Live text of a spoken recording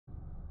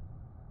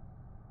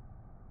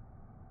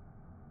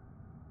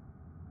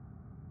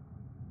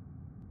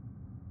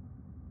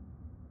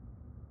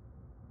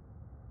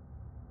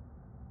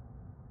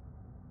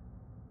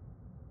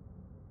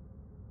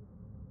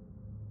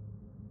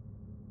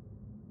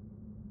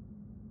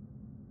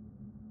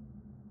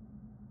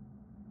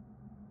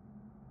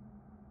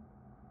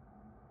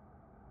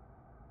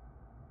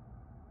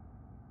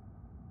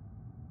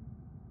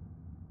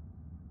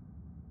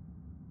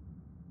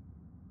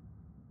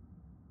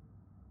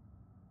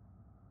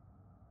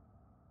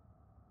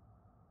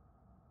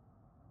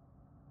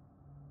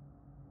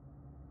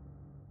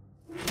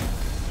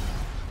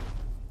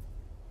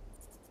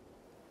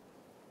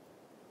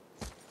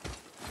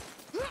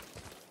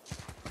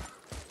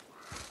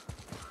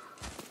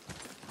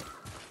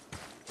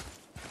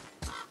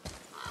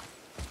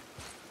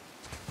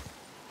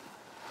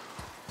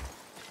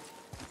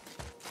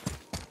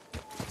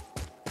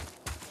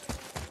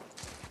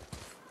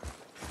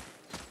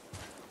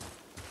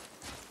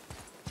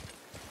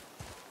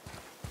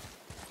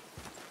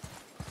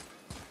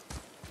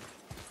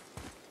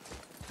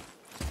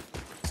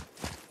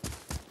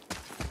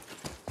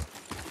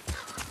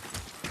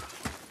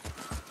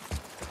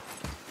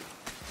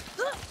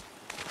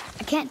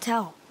can't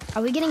tell.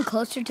 Are we getting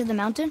closer to the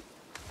mountain?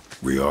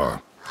 We are.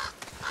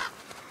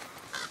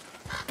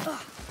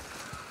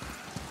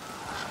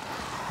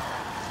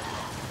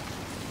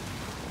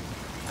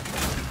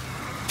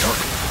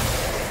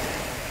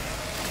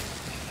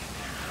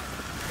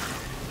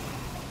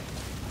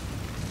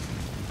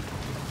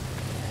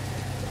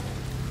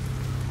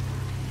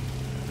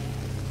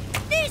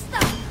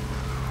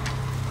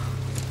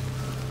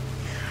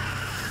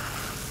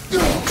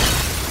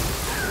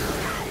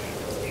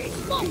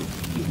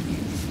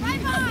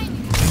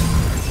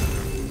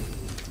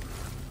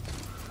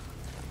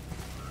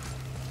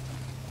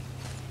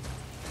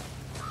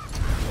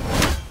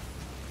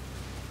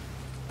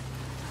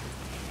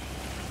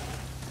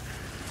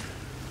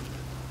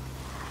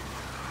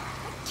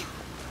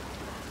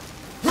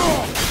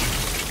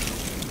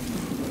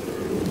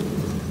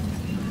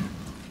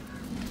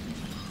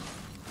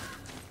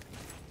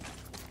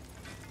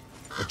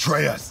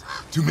 Atreus,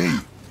 to me.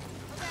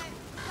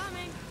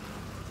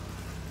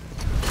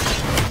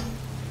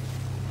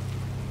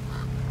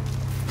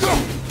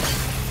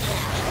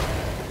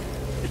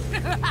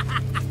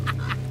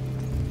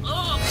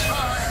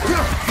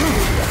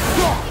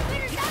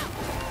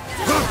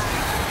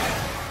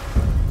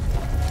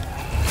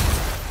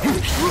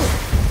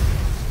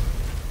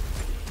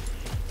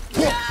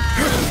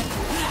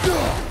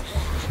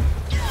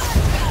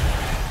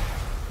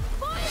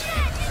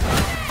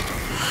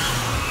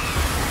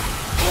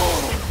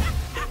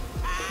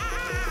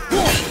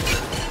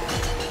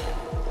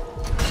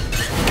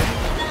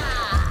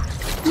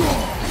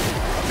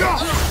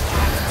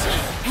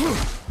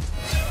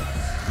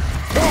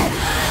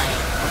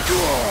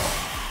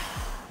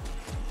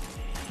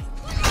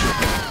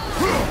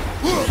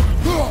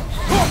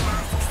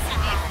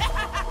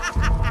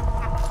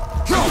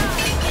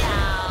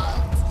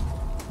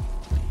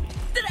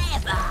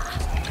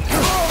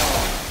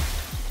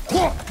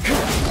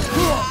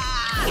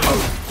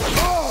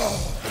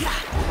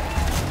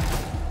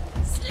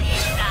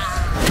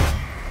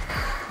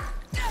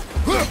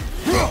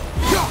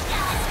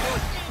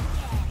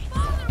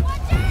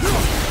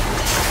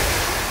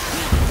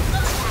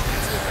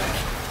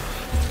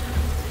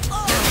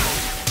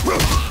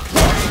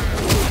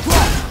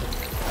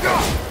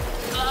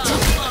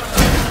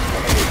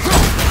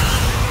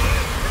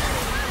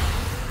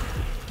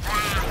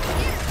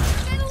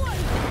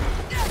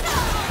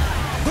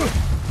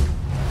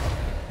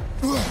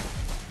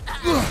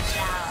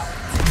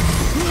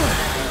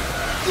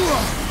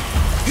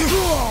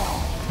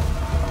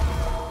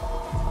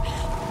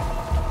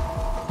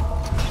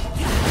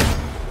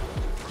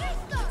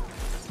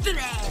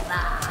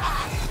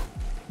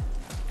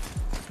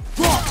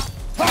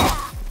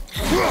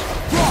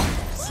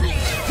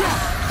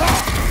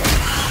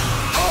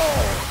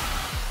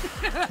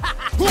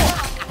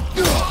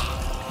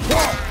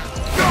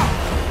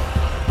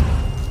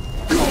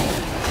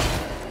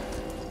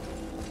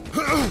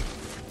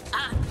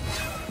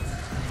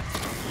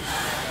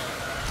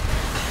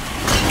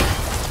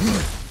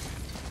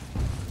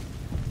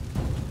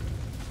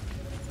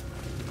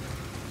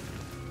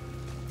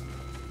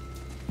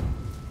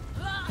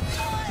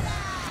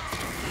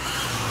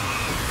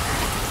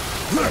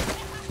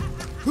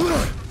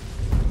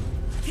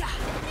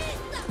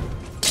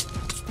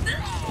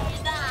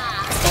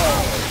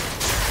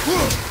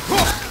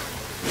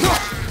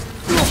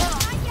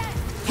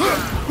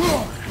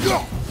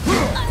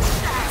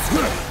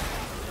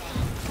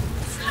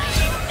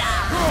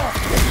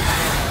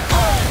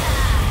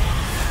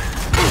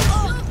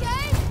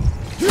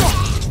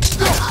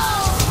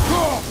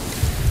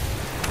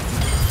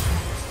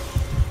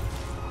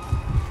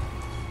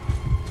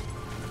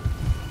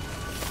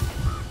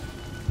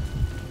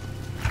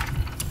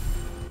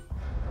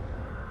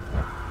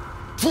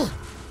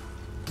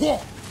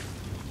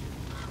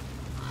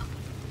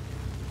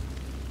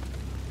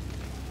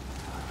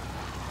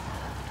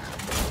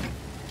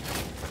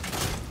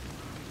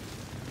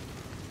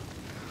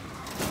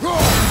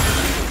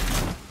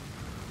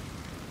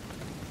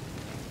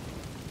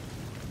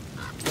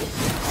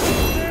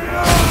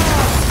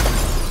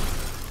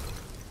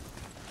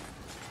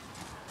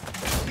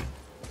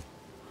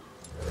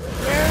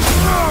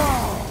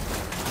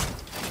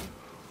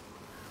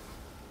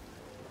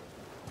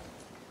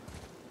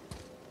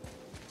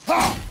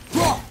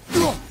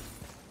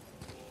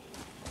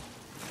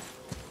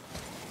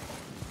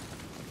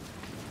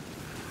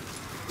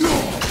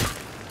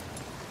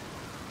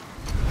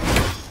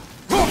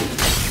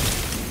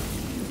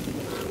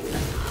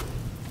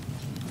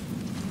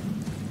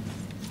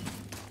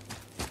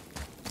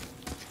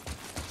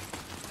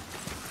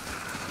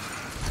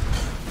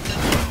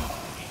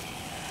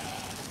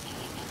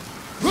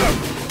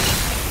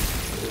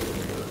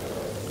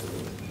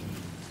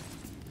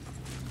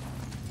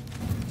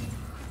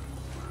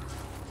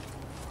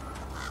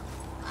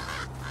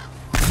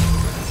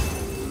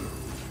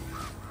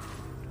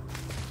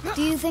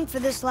 Do you think for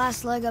this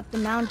last leg up the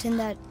mountain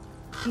that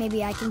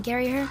maybe I can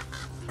carry her?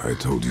 I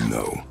told you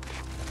no.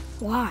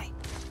 Why?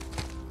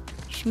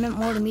 She meant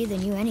more to me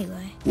than you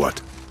anyway.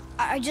 What?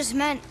 I just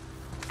meant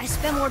I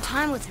spent more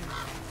time with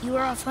her. you were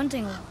off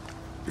hunting a lot.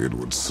 It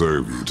would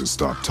serve you to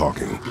stop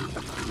talking. These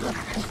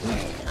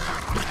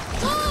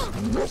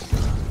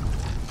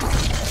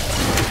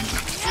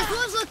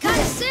wolves look kind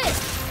of sick.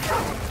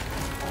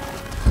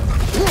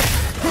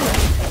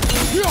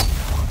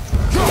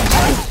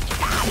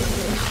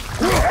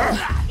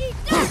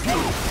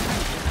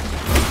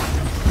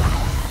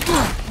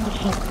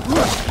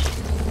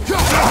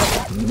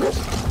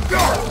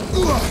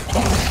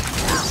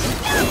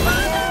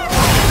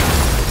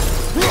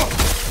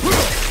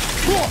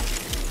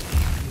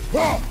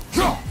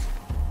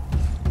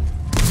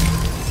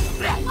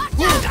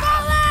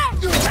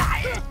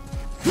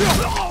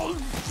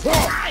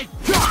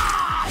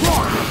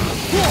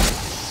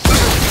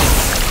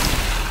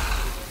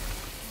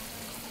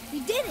 We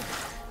did it!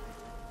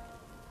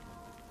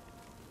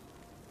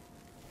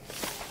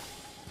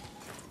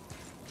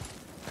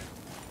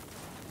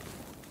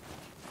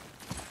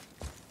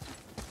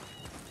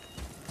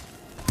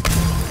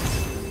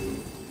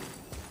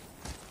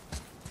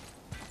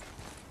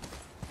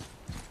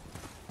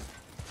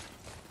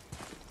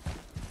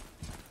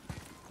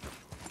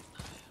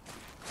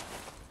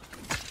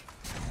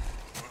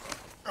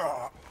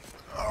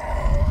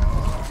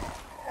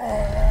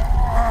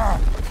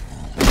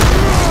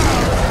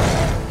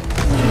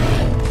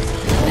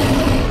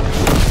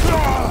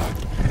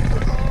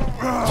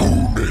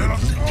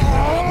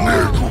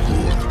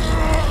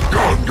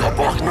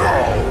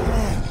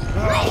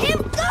 Let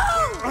him go!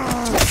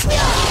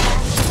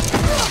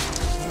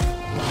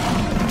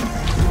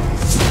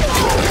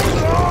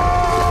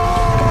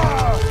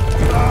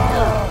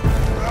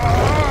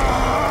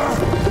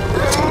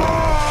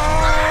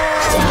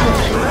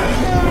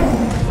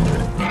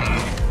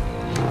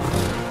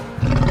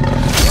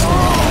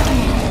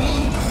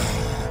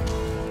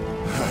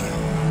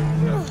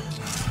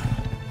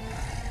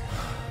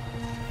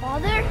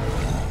 Father?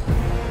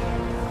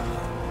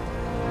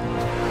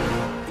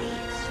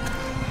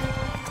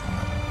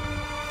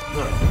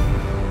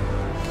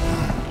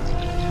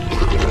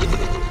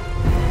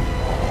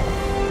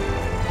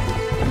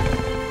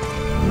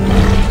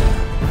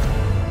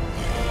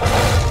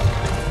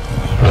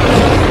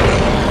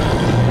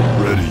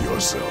 Ready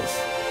yourself.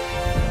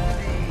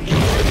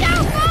 Look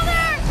out,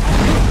 Father!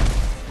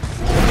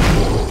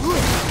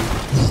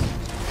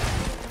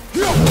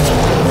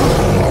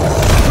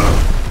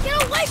 Get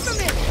away from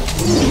him!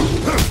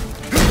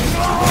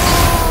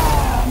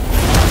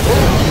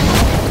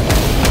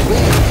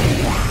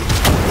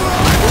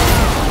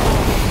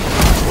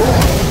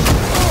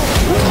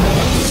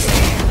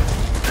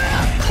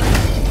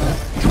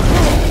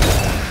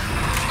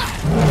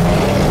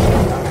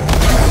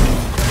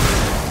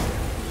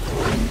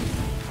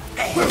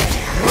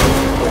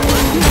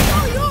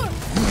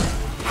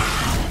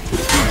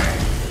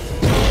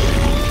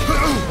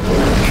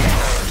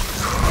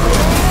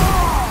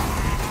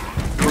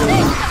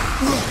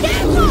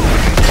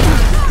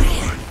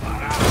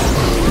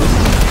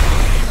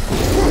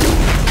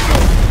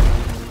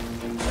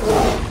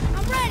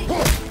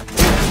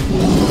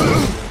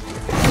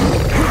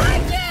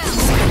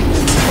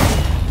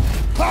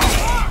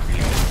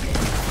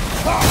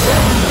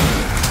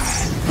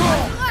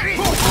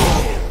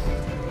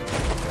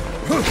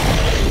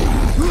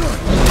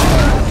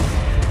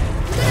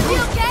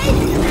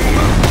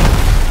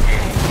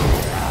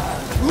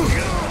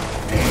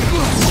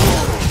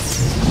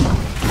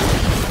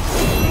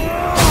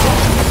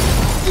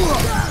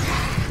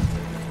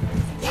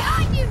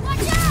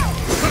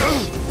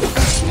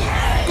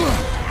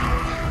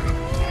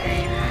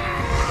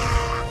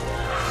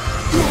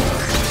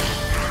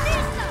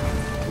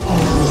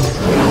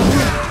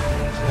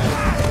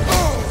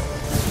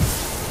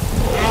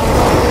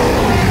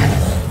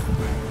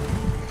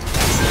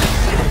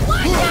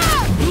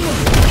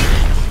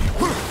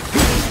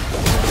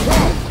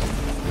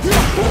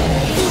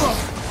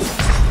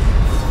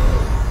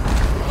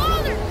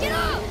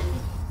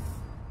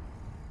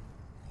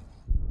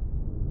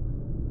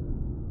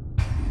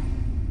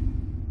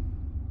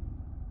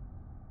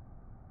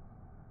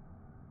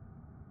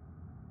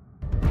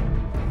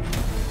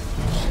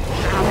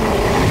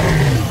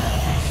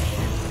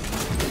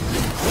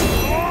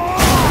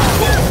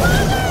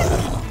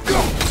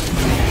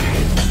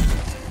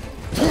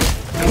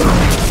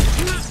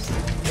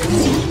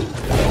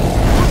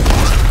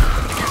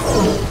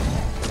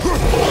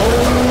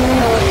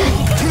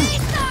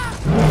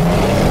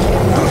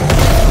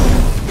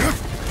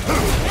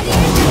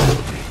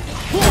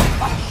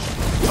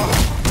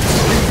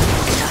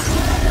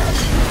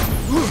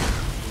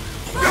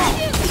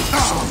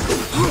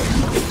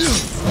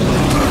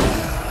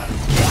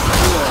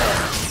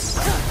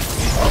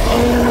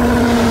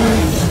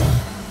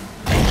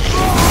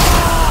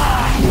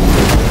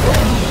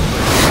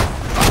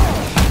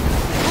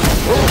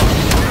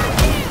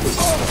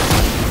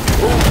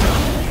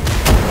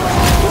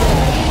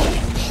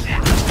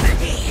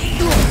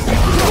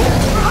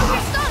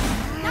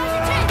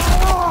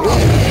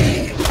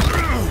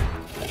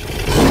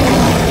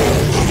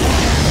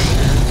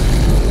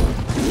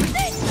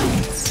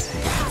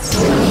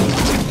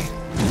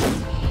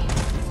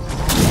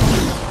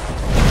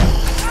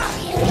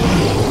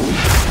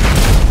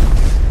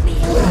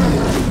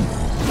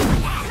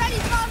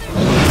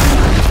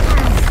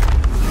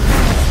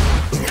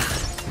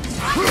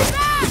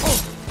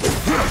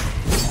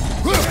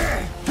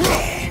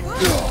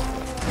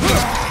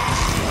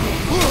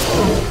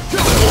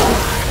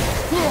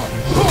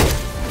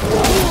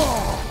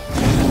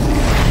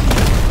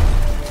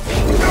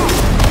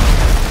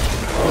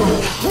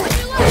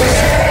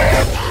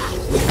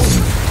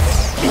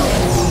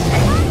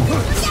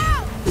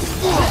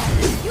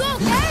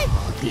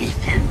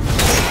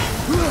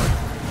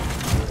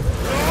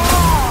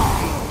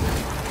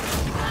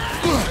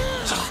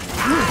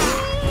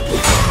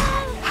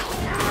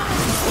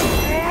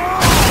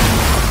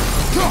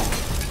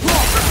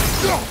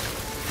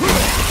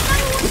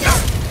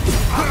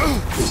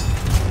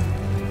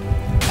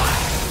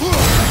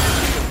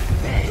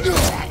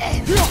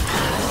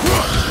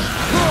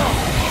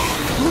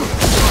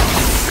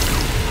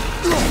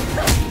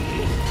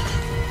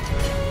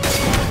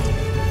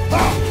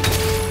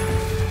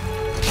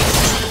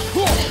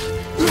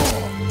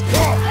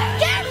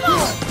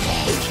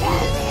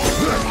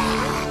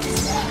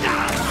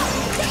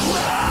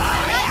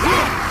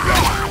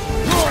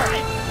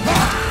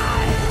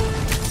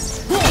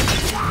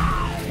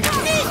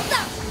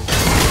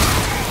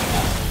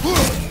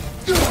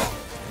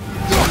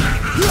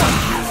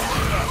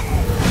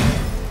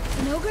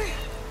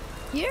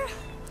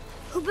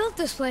 built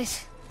this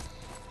place.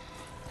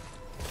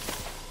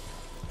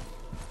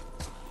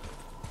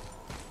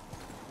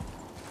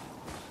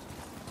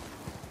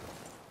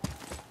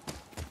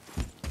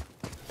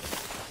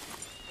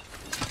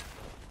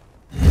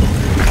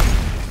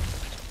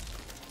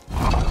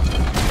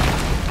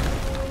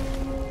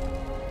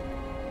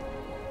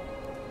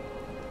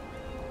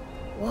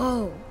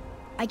 Whoa.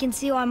 I can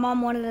see why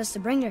Mom wanted us to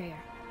bring her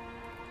here.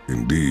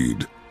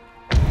 Indeed.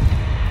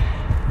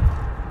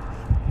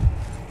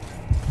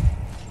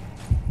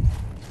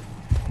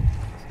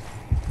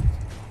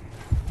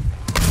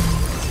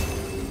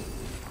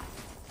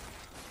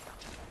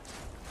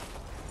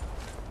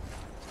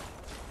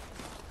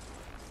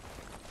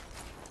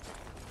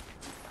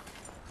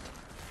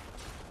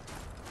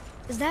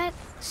 Is that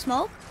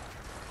smoke?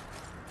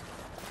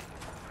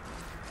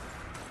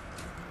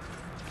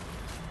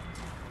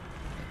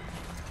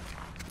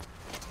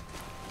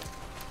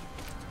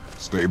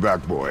 Stay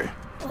back, boy.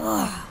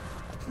 Ugh.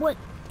 What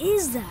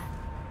is that?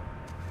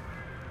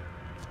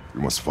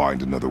 We must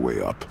find another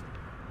way up.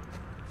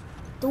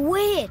 The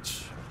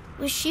witch!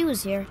 Wish she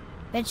was here.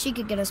 Bet she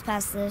could get us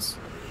past this.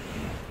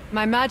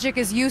 My magic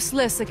is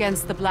useless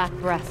against the Black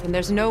Breath, and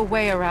there's no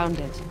way around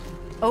it.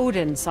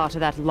 Odin saw to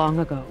that long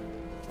ago.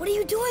 What are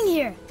you doing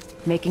here?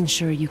 Making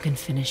sure you can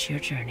finish your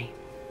journey.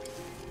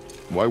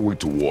 Why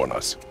wait to warn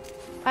us?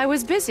 I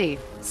was busy,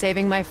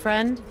 saving my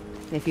friend,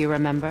 if you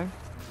remember.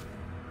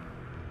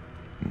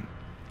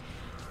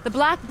 The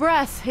Black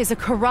Breath is a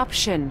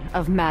corruption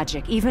of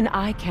magic even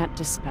I can't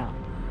dispel.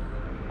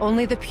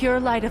 Only the pure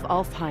light of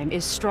Alfheim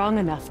is strong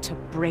enough to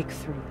break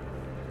through.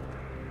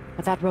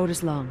 But that road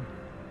is long.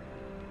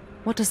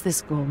 What does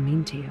this goal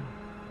mean to you?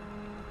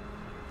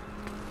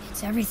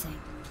 It's everything.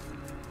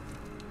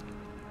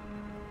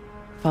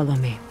 Follow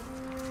me.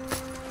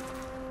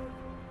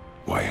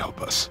 Why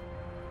help us?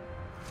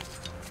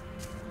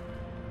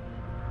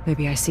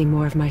 Maybe I see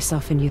more of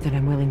myself in you than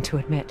I'm willing to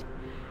admit.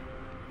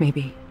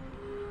 Maybe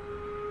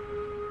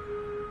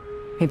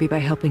by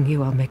helping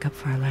you, I'll make up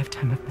for a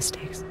lifetime of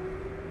mistakes.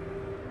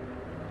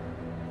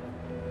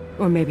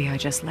 Or maybe I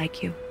just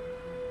like you.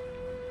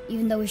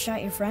 Even though we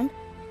shot your friend?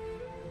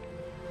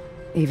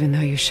 Even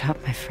though you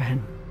shot my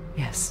friend,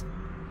 yes.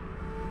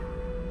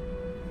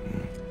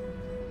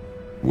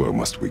 Where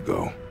must we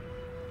go?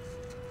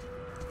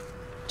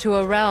 To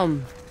a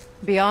realm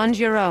beyond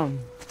your own.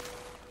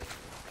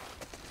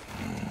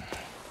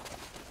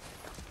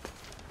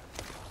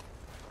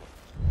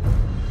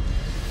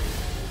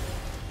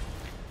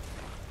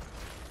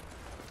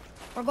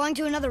 We're going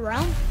to another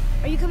realm?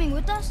 Are you coming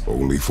with us?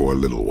 Only for a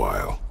little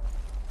while.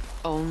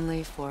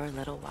 Only for a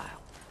little while.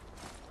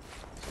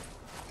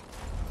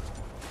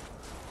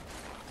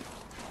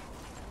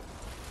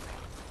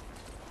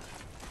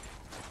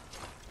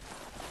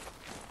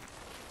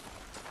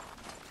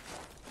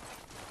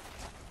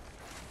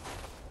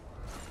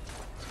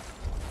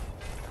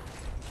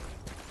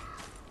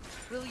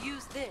 We'll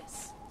use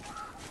this.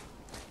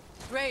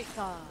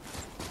 Kratos.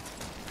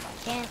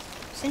 Can't.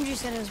 Sindri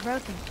said it was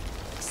broken.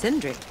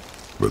 Sindri?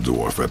 The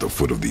dwarf at the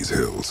foot of these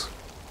hills.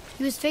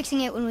 He was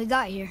fixing it when we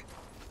got here.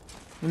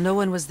 No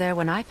one was there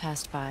when I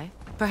passed by.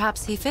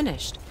 Perhaps he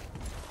finished.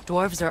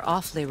 Dwarves are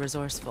awfully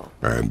resourceful.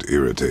 And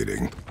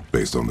irritating,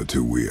 based on the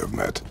two we have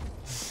met.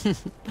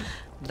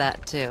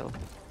 That too.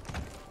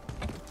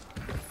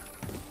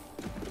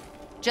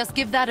 Just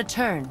give that a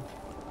turn.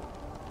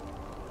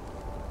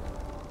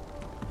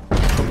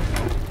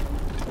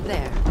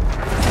 There.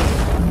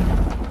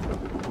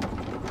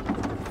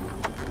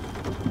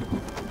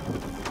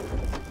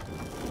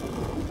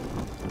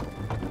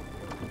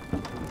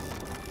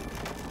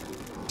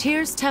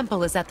 Tyr's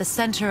temple is at the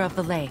center of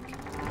the lake.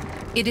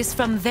 It is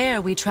from there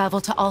we travel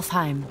to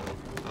Alfheim.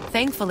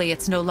 Thankfully,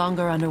 it's no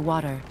longer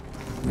underwater.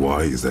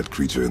 Why is that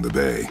creature in the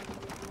bay?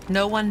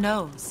 No one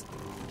knows.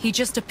 He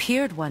just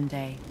appeared one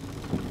day.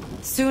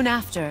 Soon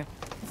after,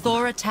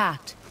 Thor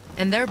attacked,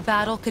 and their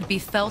battle could be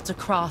felt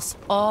across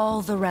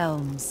all the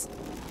realms.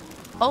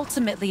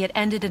 Ultimately, it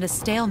ended in a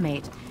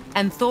stalemate,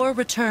 and Thor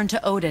returned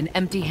to Odin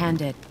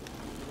empty-handed.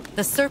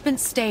 The serpent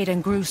stayed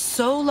and grew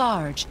so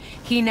large,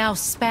 he now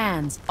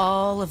spans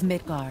all of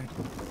Midgard.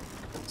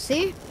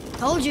 See?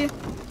 Told you.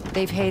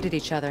 They've hated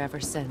each other ever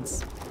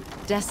since.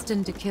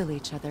 Destined to kill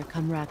each other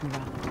come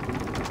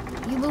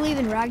Ragnarok. You believe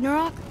in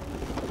Ragnarok?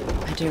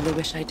 I dearly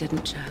wish I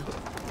didn't, child.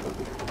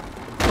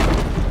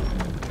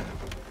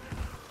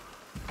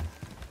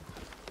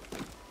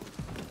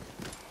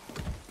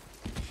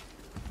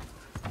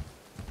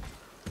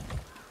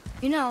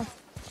 You know,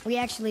 we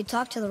actually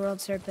talked to the World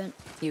Serpent.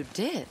 You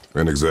did?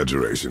 An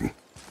exaggeration.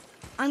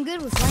 I'm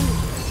good with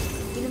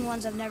languages, even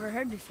ones I've never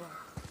heard before.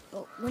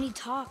 But when he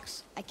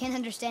talks, I can't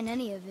understand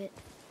any of it.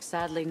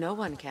 Sadly, no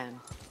one can.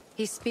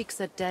 He speaks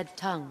a dead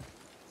tongue.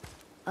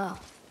 Oh.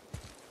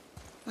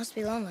 Must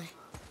be lonely.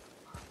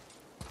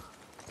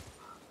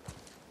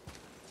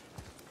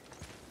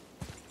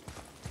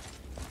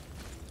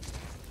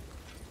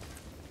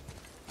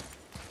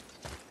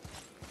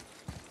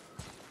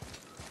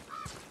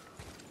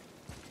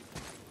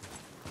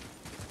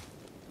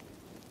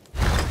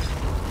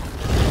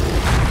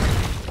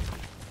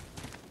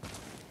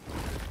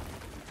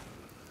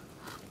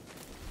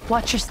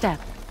 Watch your step.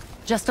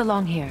 Just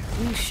along here.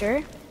 Are you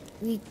sure?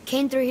 We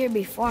came through here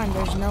before and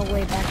there's no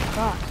way back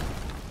across.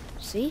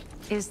 See?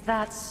 Is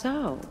that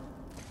so?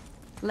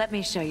 Let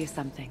me show you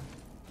something.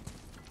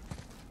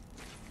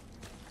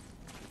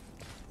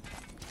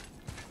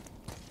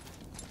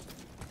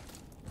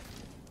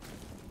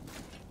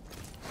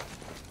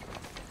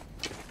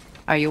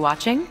 Are you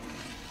watching?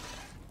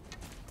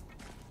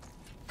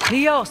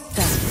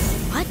 Liosta!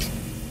 What?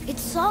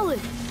 It's solid.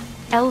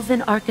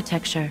 Elven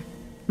architecture.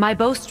 My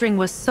bowstring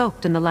was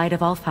soaked in the light of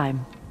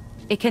Alfheim.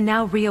 It can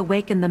now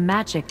reawaken the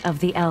magic of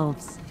the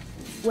elves.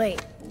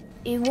 Wait,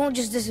 it won't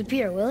just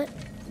disappear, will it?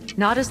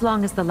 Not as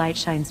long as the light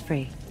shines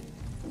free.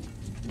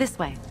 This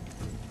way.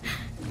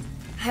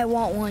 I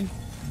want one.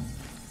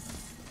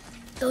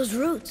 Those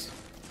roots.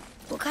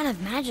 What kind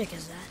of magic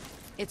is that?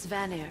 It's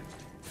Vanir.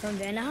 From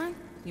Vanaheim?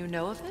 You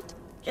know of it?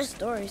 Just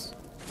stories.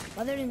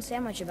 Mother didn't say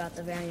much about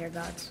the Vanir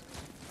gods.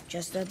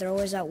 Just that they're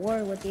always at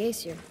war with the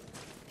ASAR.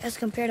 As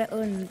compared to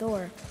Odin and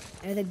Thor,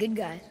 they're the good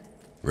guys.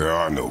 There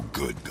are no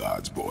good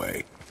gods,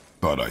 boy.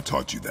 Thought I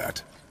taught you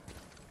that.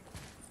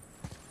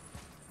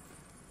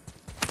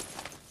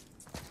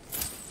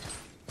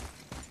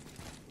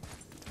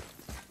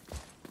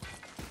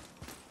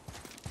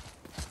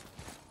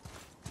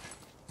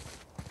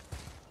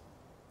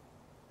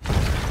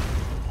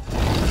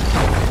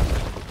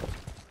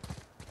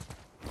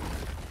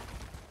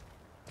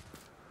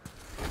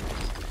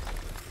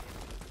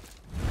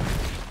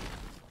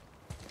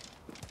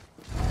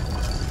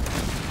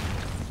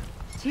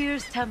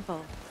 Tyr's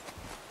temple.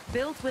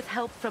 Built with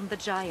help from the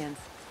giants,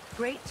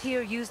 Great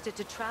Tyr used it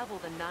to travel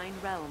the 9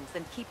 realms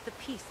and keep the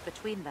peace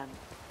between them.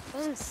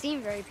 Doesn't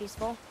seem very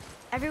peaceful.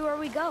 Everywhere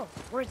we go,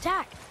 we're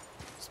attacked.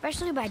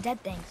 Especially by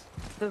dead things.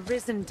 The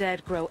risen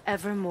dead grow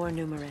ever more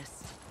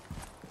numerous.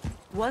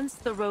 Once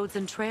the roads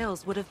and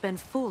trails would have been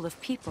full of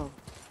people.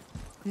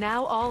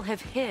 Now all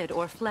have hid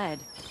or fled,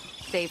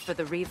 save for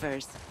the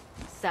Reavers,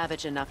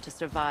 savage enough to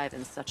survive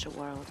in such a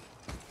world.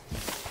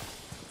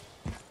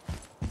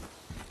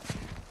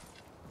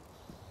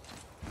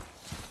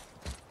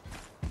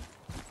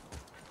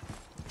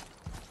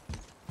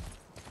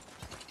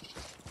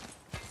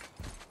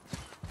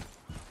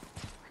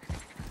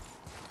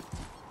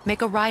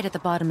 Make a right at the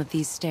bottom of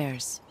these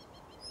stairs.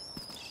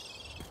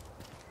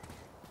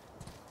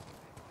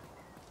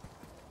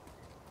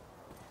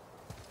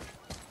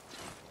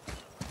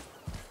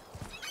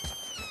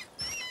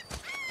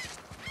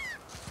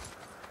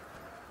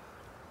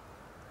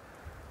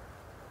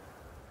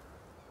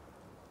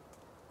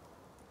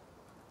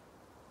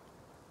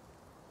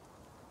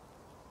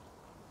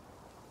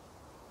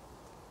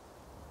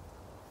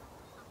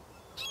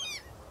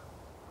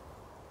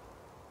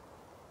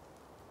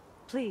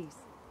 Please.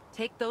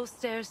 Take those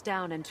stairs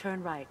down and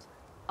turn right.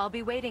 I'll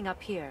be waiting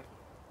up here.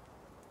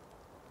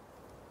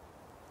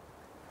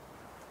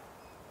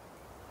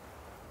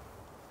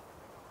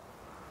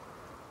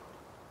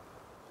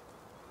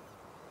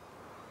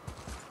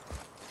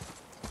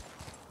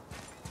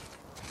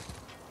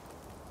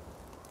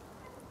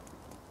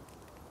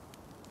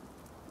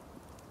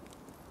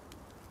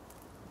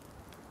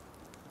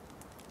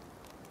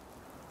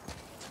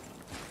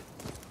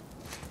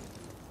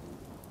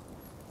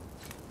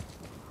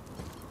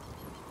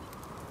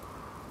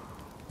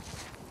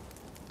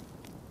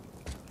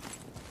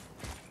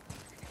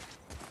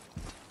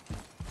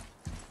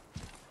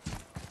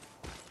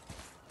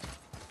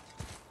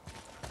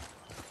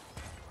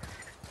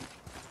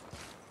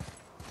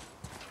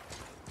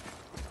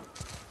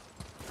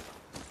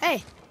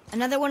 Hey,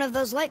 another one of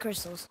those light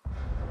crystals.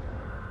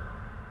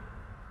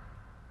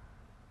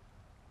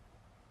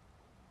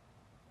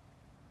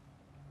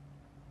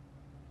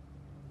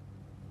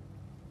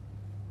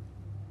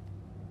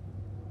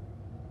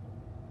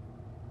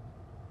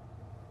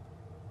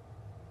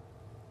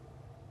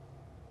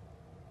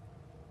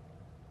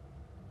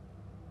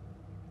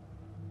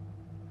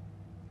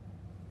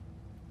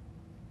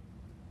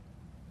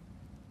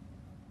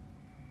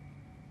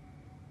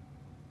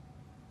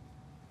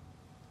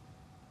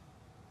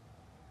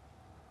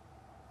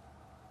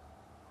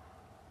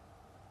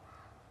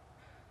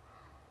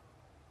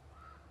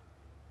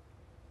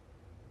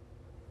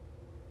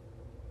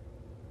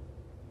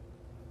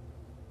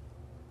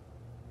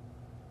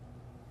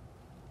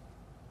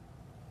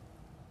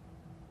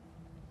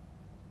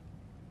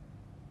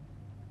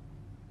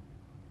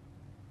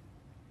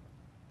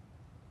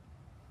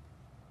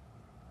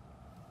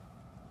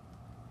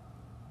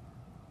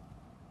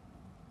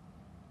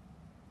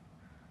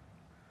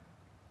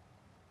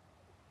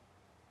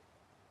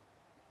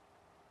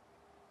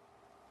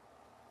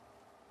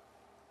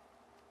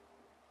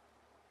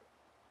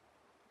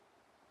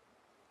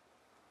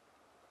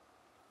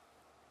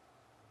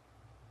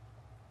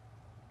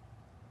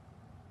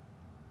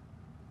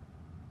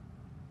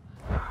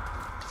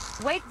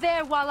 Wait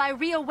there while I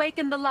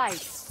reawaken the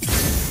lights.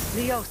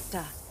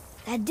 Liosta.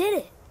 That did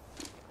it.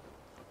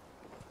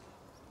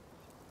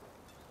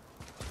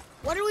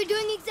 What are we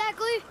doing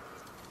exactly?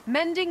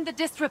 Mending the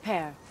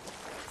disrepair.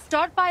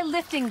 Start by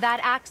lifting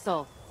that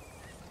axle.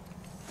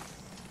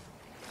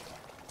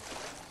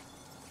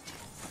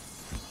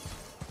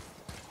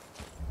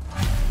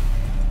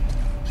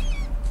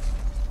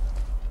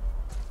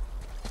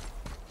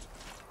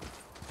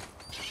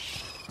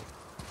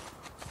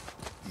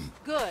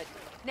 Good.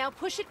 Now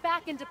push it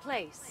back into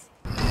place.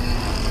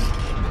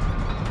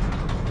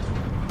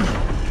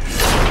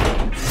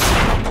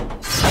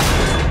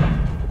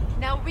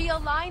 Now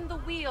realign the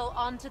wheel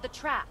onto the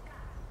track.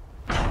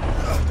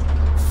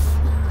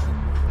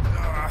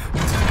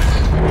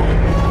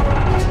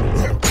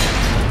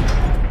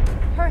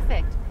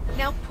 Perfect.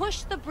 Now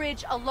push the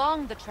bridge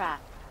along the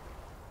track.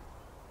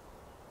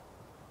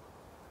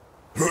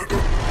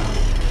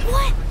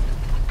 What?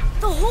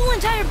 The whole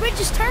entire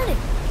bridge is turning.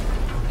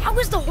 How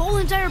is the whole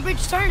entire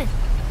bridge turning?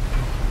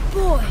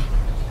 Boy,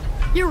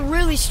 you're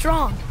really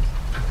strong.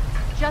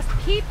 Just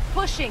keep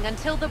pushing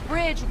until the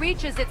bridge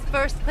reaches its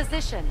first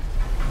position.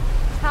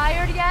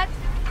 Tired yet?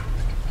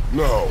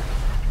 No.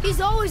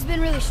 He's always been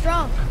really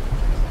strong.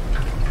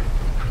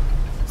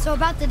 So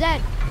about the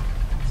dead.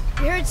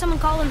 We heard someone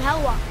call them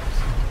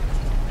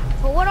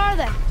Hellwalkers. But what are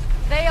they?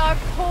 They are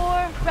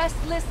poor,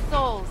 restless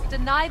souls,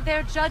 denied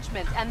their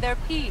judgment and their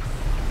peace.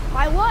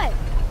 By what?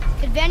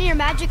 Could Vanir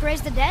magic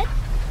raise the dead?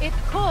 It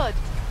could,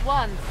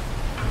 once.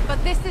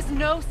 But this is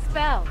no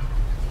spell.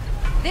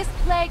 This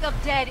plague of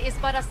dead is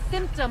but a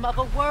symptom of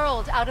a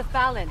world out of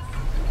balance.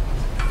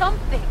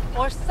 Something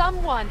or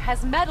someone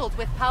has meddled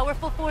with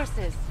powerful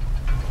forces.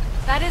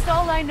 That is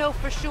all I know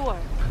for sure.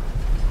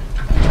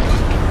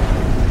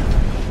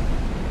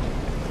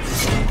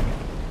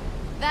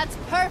 That's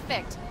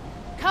perfect.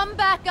 Come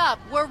back up.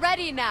 We're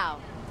ready now.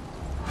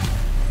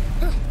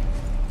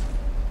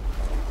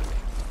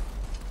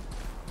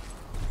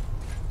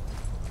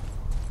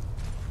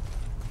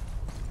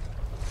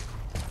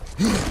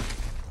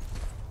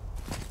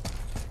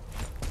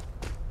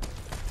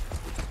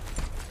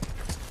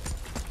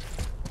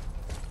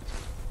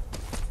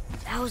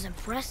 That was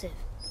impressive.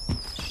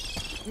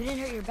 You didn't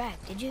hurt your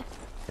back, did you?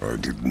 I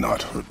did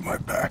not hurt my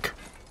back.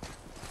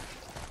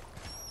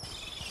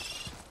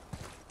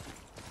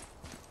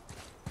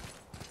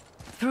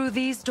 Through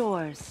these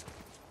doors.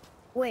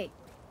 Wait,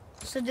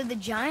 so did the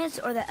Giants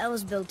or the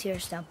Elves build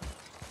Tyr's temple?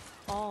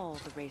 All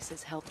the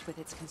races helped with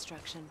its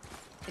construction.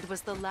 It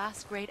was the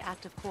last great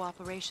act of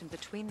cooperation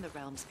between the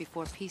realms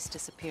before peace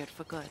disappeared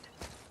for good.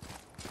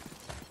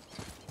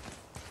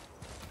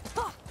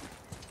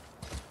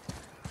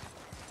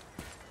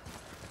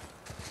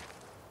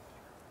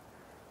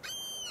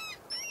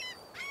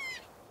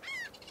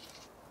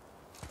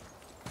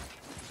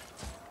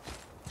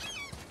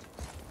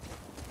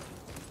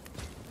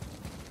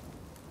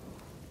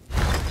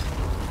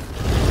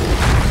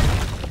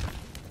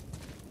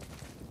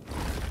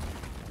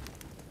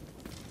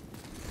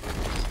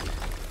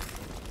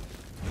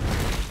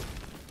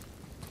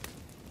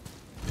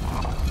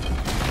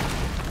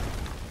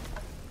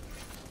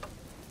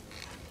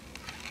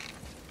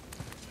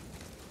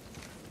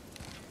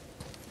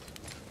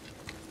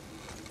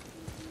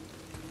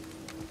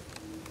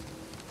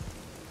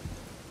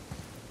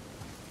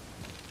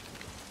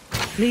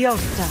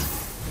 Lyosta.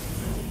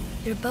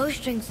 Your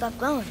bowstring stopped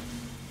glowing.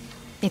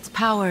 Its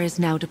power is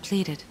now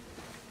depleted.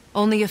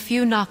 Only a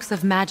few knocks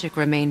of magic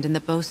remained in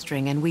the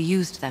bowstring, and we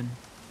used them.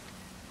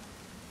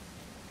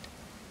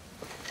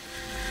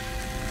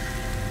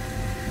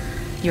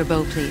 Your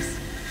bow, please.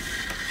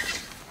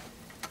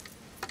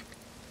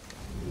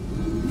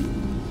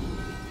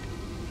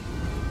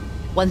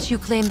 Once you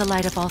claim the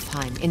light of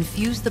Alfheim,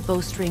 infuse the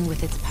bowstring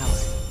with its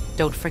power.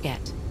 Don't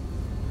forget.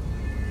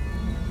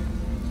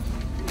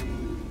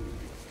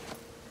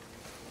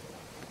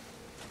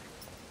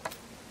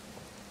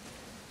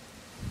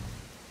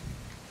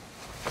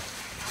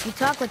 You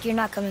talk like you're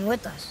not coming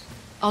with us.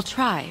 I'll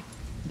try,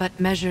 but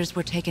measures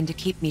were taken to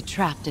keep me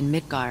trapped in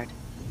Midgard.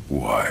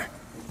 Why?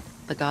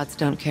 The gods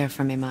don't care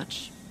for me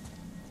much.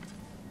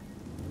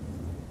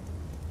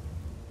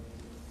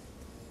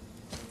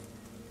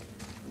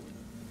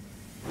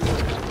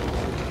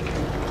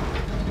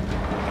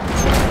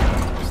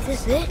 Is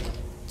this it?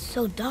 It's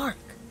so dark.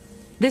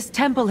 This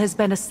temple has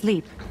been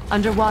asleep,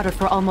 underwater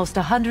for almost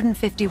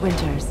 150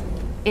 winters.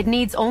 It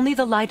needs only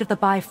the light of the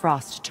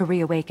Bifrost to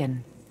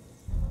reawaken.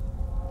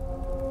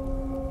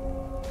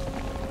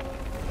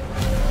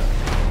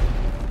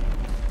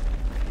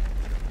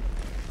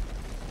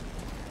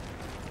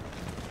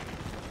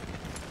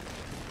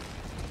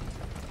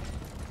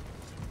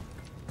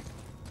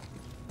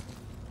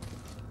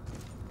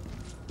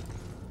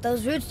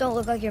 Those roots don't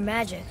look like your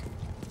magic.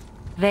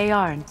 They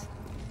aren't.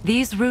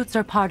 These roots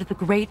are part of the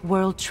Great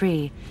World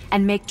Tree,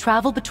 and make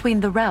travel between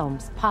the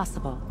realms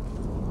possible.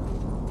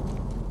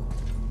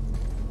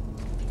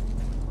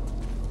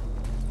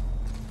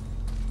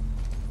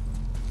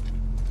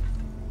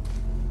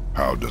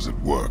 How does it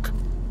work?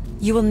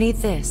 You will need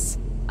this,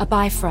 a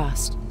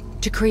Bifrost,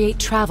 to create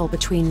travel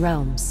between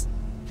realms.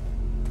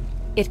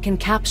 It can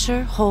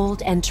capture,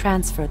 hold, and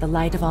transfer the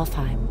light of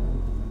Alfheim.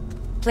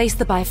 Place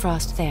the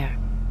Bifrost there.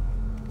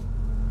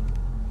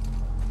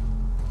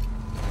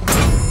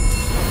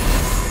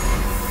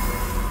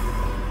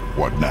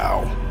 What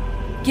now?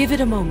 Give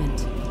it a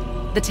moment.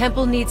 The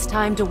temple needs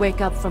time to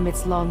wake up from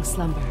its long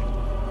slumber.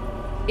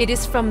 It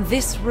is from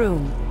this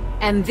room,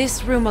 and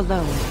this room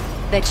alone,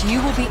 that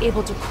you will be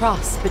able to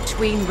cross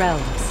between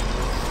realms.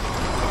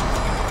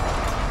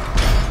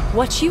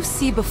 What you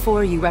see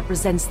before you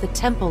represents the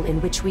temple in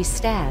which we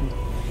stand,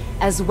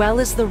 as well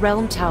as the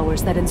realm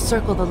towers that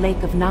encircle the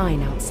Lake of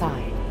Nine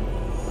outside.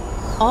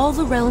 All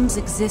the realms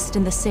exist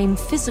in the same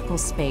physical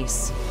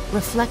space,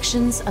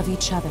 reflections of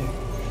each other.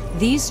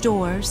 These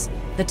doors,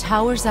 the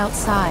towers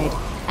outside,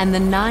 and the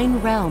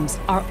 9 realms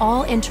are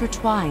all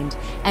intertwined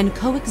and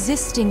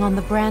coexisting on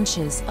the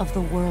branches of the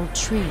World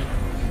Tree,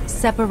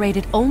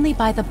 separated only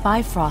by the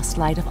Bifrost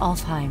light of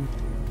Alfheim.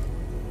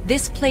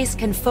 This place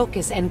can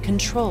focus and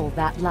control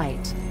that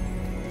light.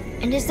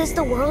 And is this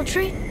the World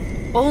Tree?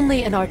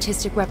 Only an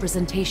artistic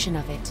representation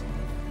of it.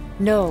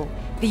 No,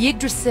 the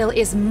Yggdrasil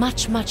is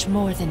much, much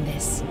more than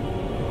this.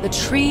 The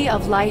Tree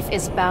of Life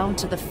is bound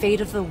to the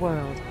fate of the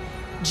world,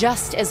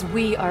 just as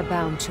we are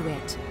bound to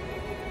it.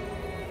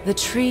 The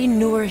tree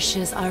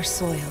nourishes our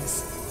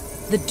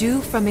soils. The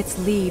dew from its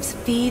leaves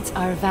feeds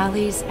our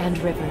valleys and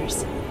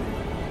rivers.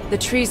 The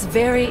tree's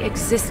very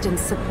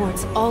existence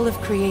supports all of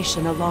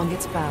creation along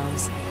its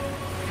boughs.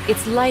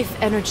 Its life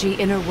energy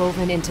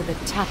interwoven into the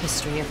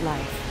tapestry of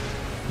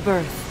life.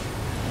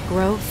 Birth,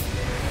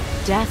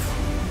 growth,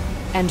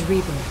 death, and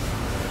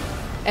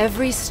rebirth.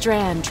 Every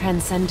strand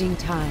transcending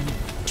time,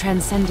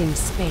 transcending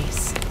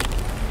space.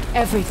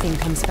 Everything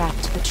comes back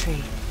to the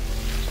tree.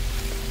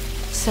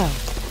 So,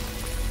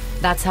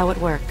 that's how it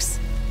works.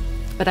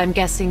 But I'm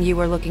guessing you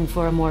were looking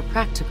for a more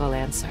practical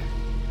answer.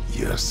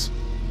 Yes.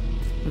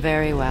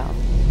 Very well.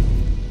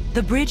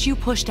 The bridge you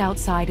pushed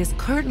outside is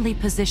currently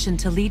positioned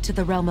to lead to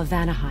the realm of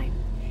Vanaheim.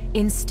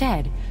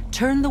 Instead,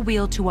 turn the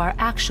wheel to our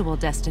actual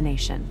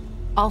destination,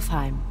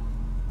 Alfheim.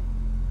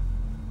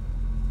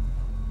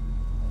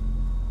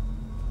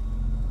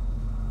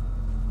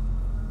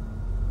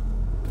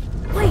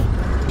 Wait,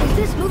 is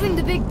this moving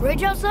the big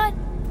bridge outside?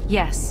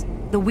 Yes,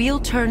 the wheel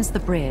turns the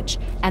bridge,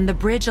 and the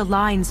bridge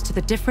aligns to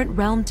the different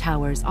realm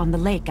towers on the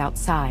lake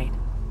outside.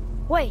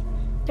 Wait,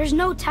 there's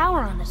no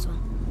tower on this one.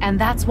 And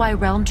that's why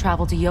realm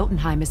travel to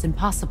Jotunheim is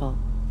impossible.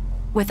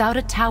 Without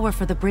a tower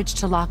for the bridge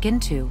to lock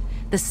into,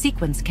 the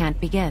sequence can't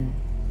begin.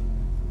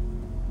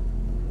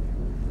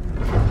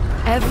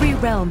 Every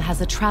realm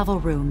has a travel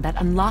room that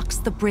unlocks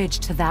the bridge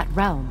to that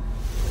realm.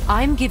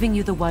 I'm giving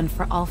you the one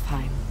for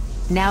Alfheim.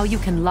 Now you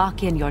can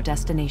lock in your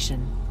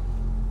destination.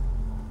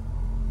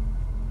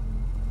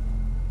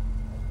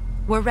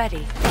 We're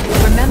ready.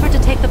 Remember to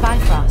take the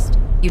Bifrost.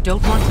 You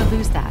don't want to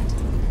lose that.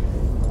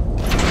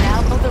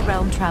 Now the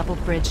realm travel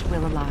bridge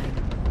will align,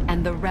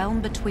 and the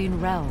realm between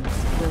realms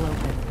will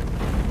open.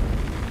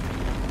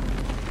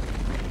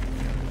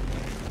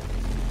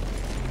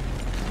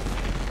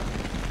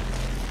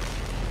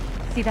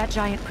 See that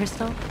giant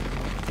crystal?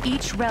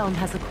 Each realm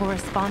has a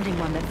corresponding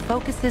one that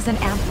focuses and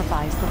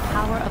amplifies the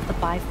power of the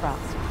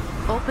Bifrost,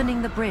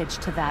 opening the bridge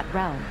to that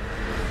realm.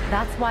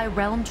 That's why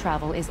realm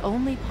travel is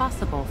only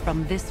possible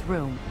from this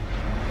room.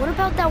 What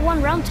about that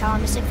one realm tower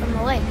missing from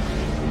the lake?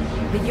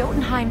 The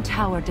Jotunheim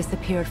Tower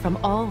disappeared from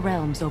all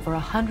realms over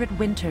 100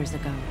 winters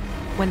ago,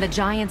 when the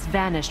giants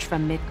vanished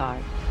from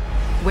Midgard.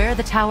 Where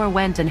the tower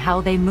went and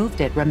how they moved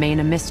it remain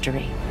a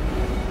mystery.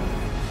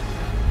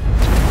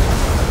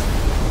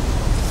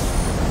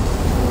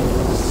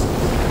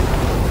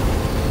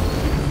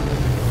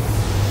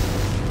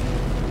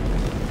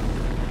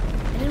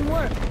 It didn't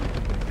work.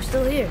 We're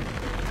still here.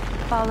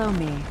 Follow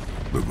me.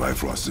 The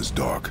Bifrost is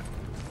dark.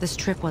 This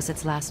trip was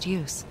its last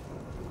use.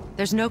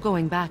 There's no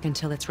going back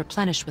until it's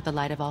replenished with the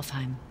light of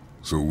Alfheim.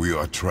 So we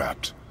are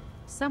trapped.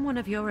 Someone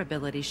of your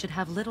ability should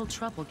have little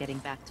trouble getting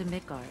back to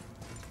Midgard.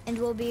 And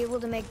we'll be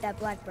able to make that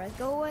black breath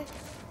go away?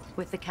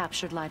 With the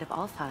captured light of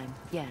Alfheim,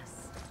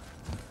 yes.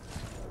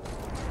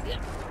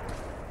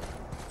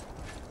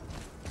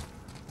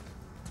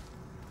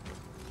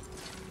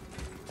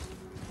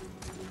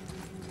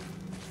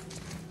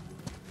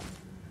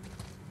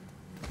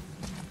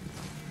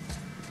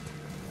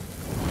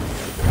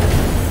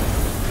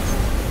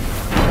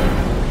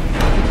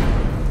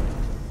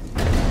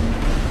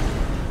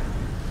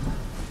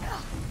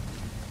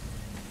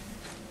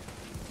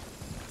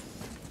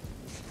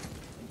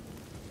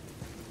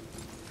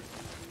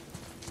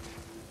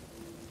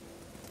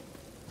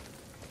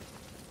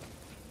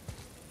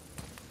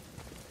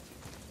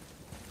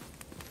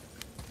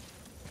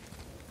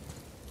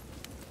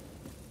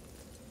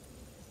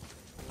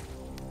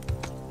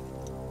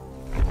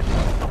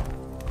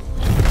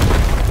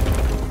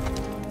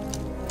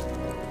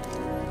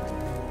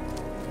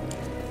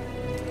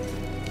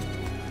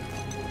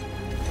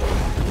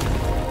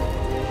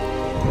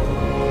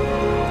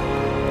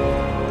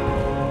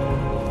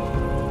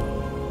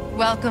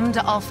 Welcome to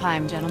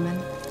Alfheim, gentlemen.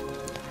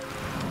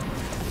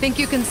 Think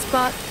you can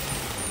spot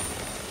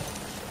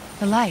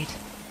the light?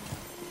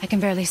 I can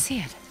barely see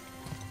it.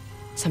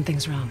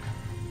 Something's wrong.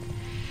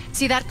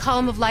 See that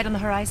column of light on the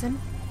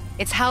horizon?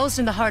 It's housed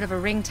in the heart of a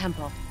ring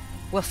temple.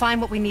 We'll find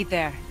what we need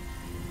there.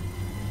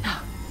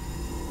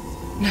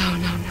 No.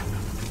 No.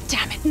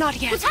 Damn it,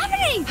 not yet. What's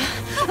happening?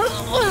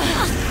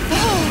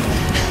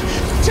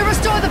 To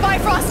restore the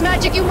Bifrost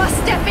magic, you must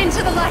step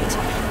into the light.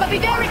 But be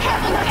very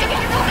careful not to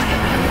get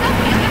caught.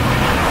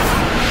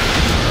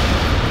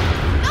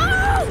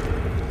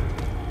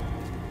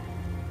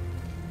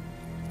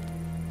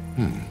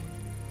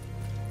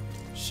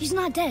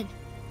 not dead.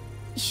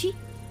 Is she?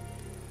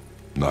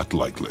 Not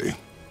likely.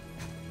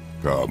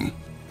 Come.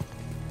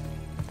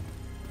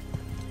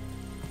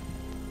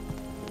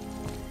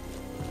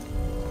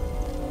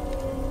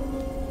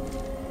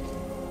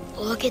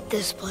 Look at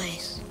this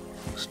place.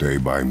 Stay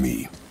by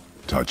me.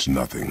 Touch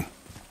nothing.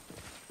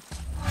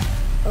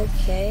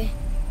 Okay.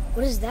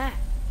 What is that?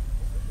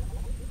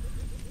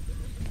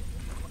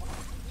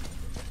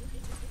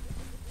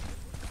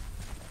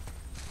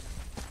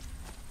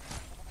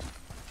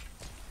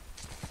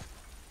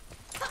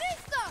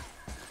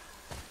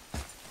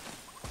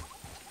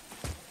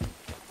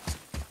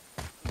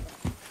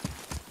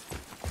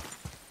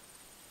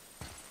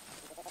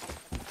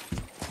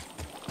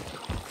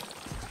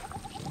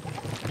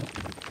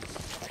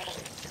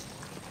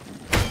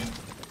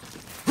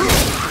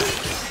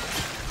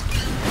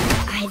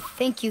 I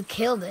think you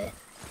killed it.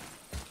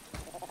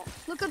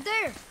 Look up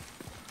there.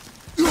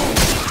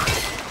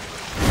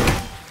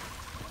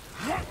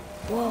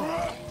 Whoa,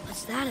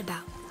 what's that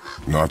about?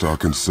 Not our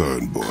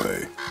concern,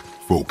 boy.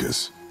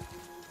 Focus.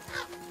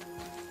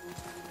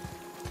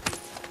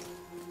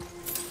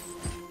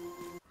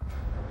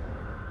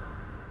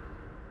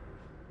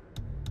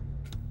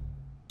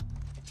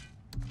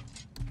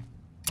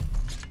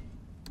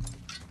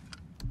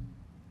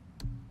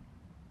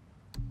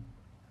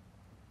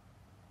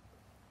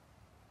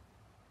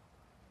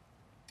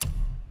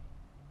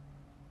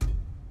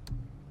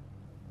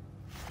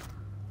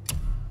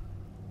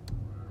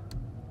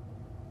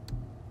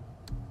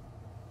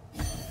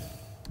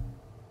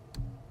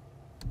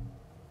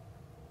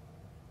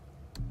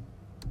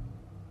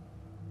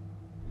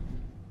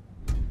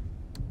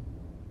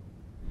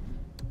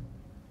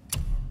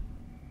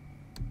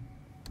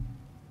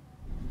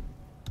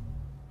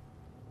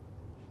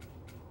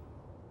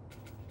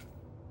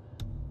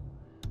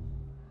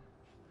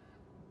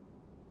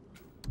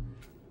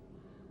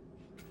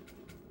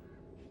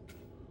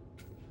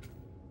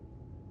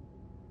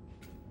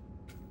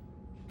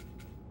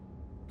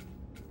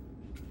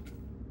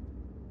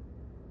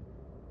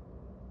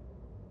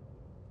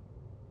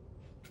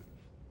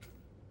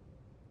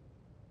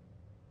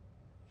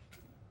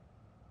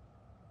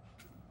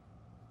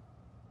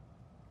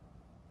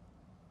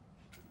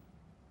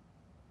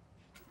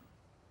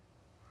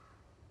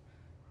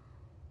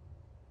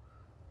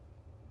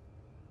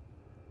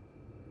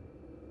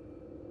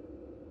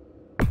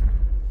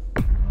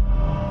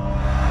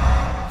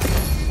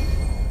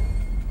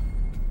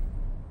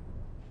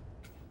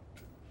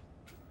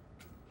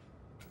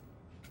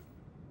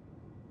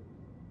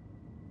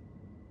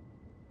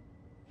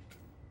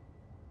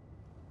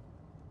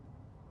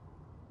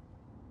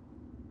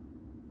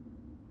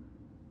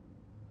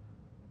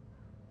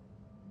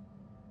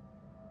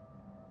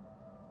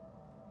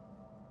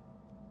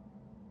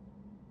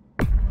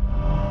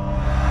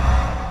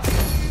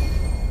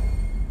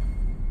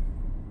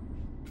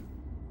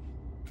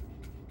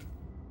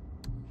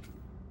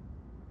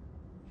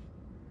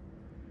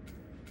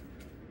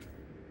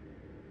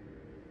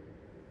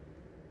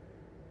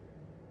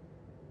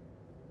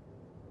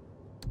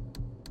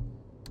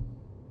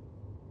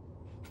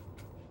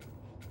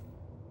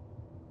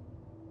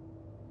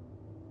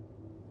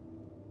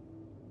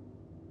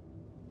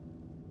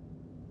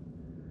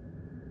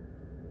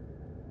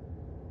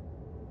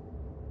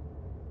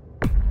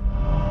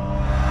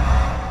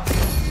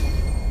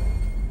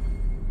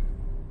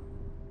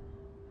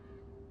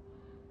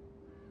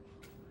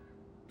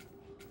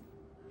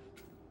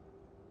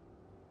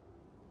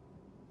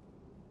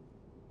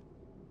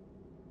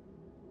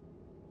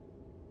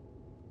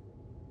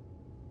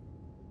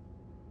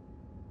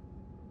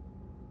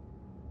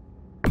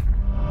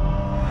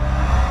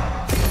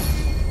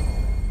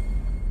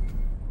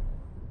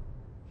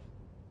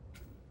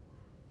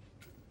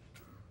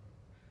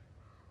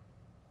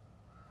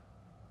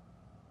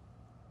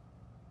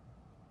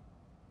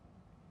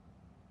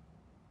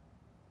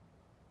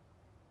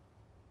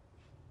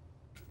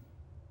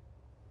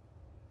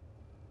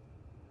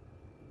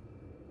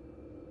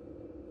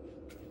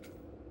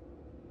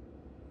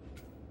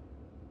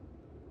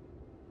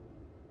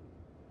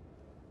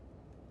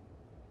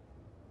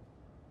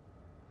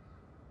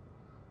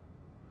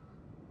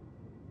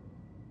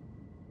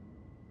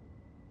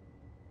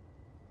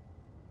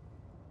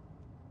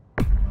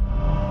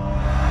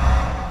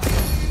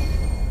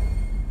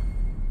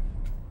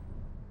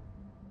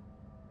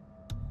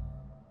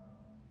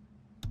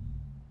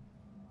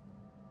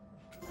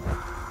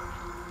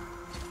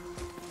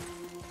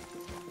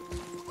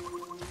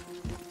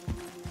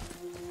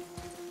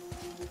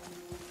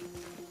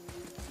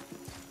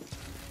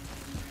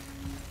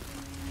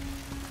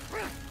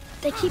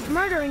 They keep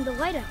murdering the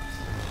lighthouse.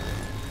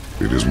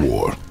 It is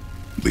war.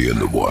 The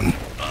end of one.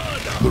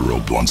 The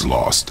rope once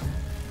lost.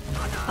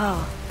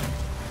 Oh.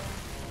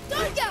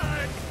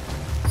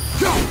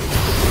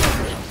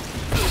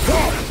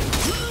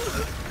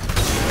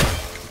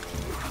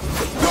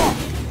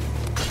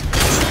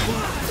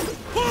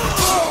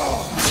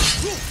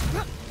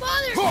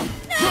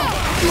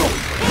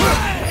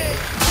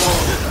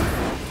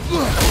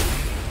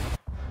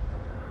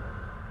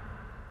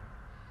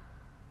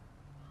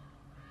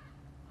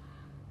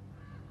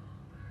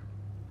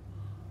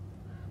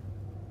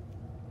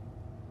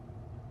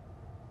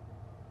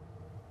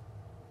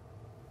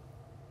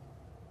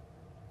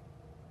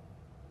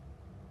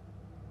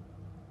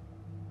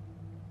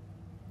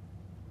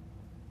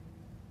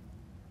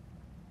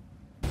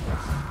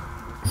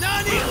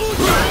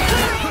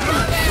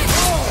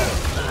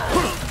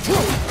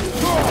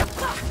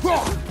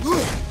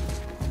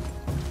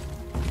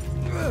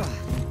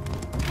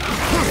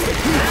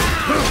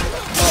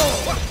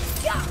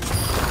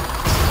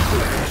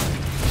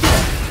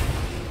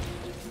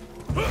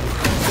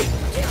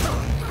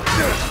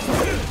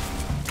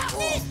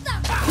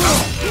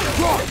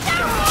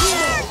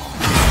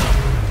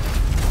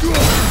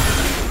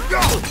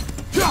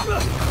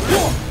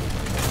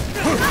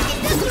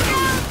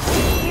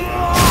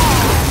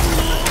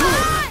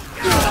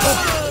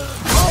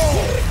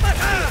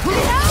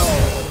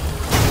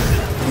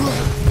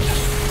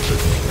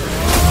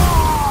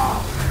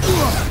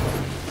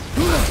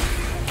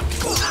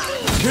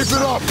 Keep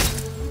it up!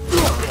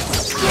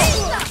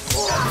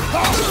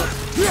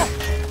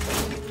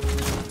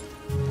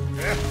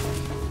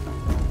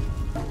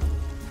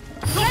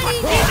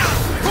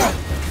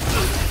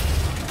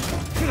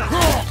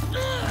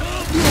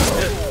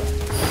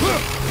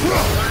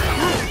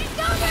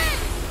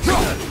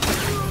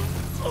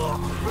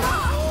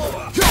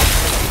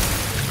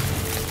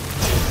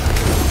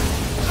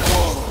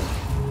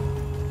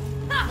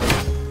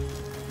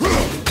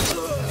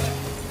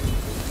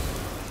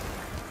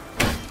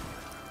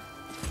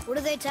 What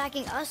are they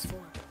attacking us for?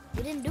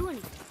 We didn't do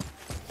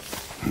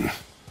anything.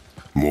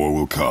 More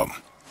will come.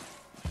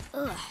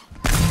 Ugh.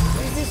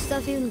 Where does this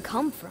stuff even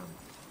come from?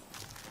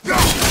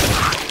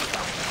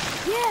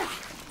 Yeah!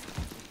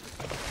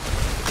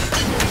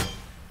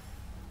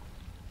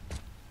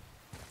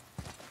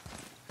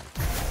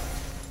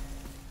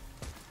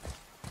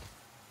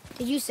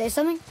 Did you say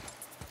something?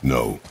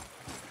 No.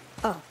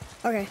 Oh,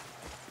 okay.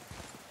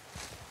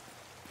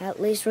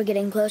 At least we're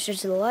getting closer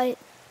to the light.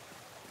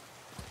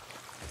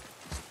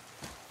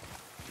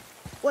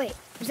 Wait,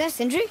 is that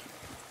Sindri?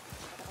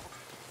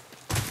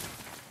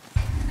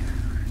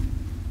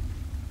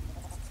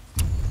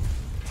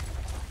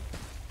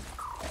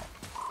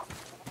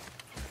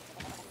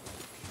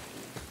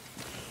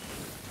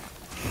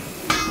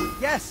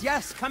 Yes,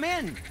 yes, come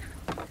in.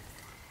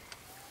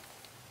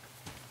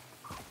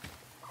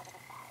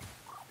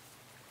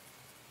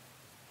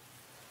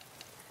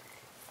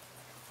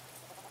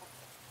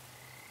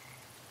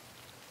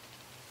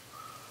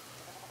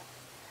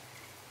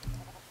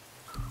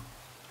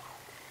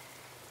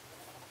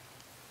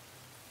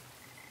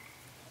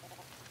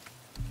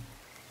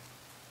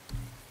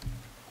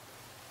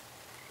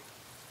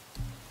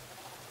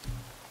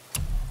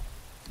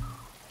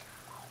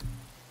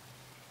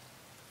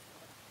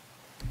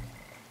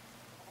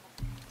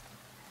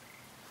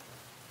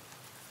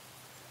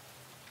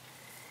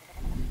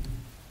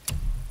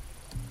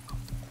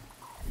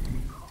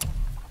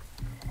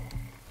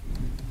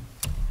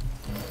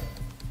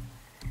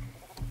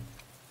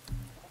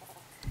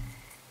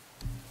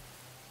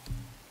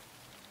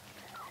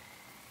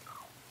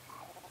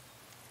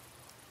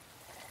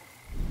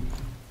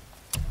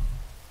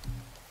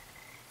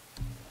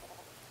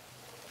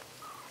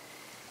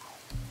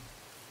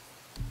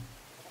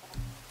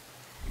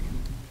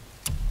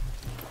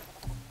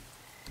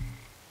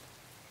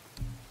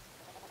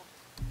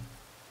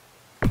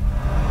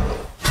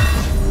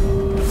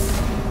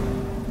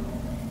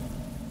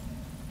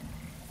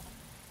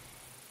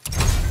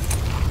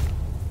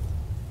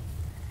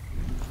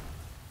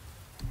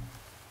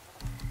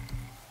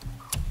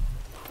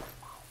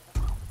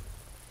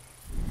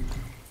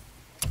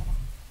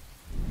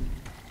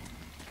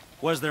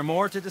 Was there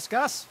more to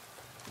discuss?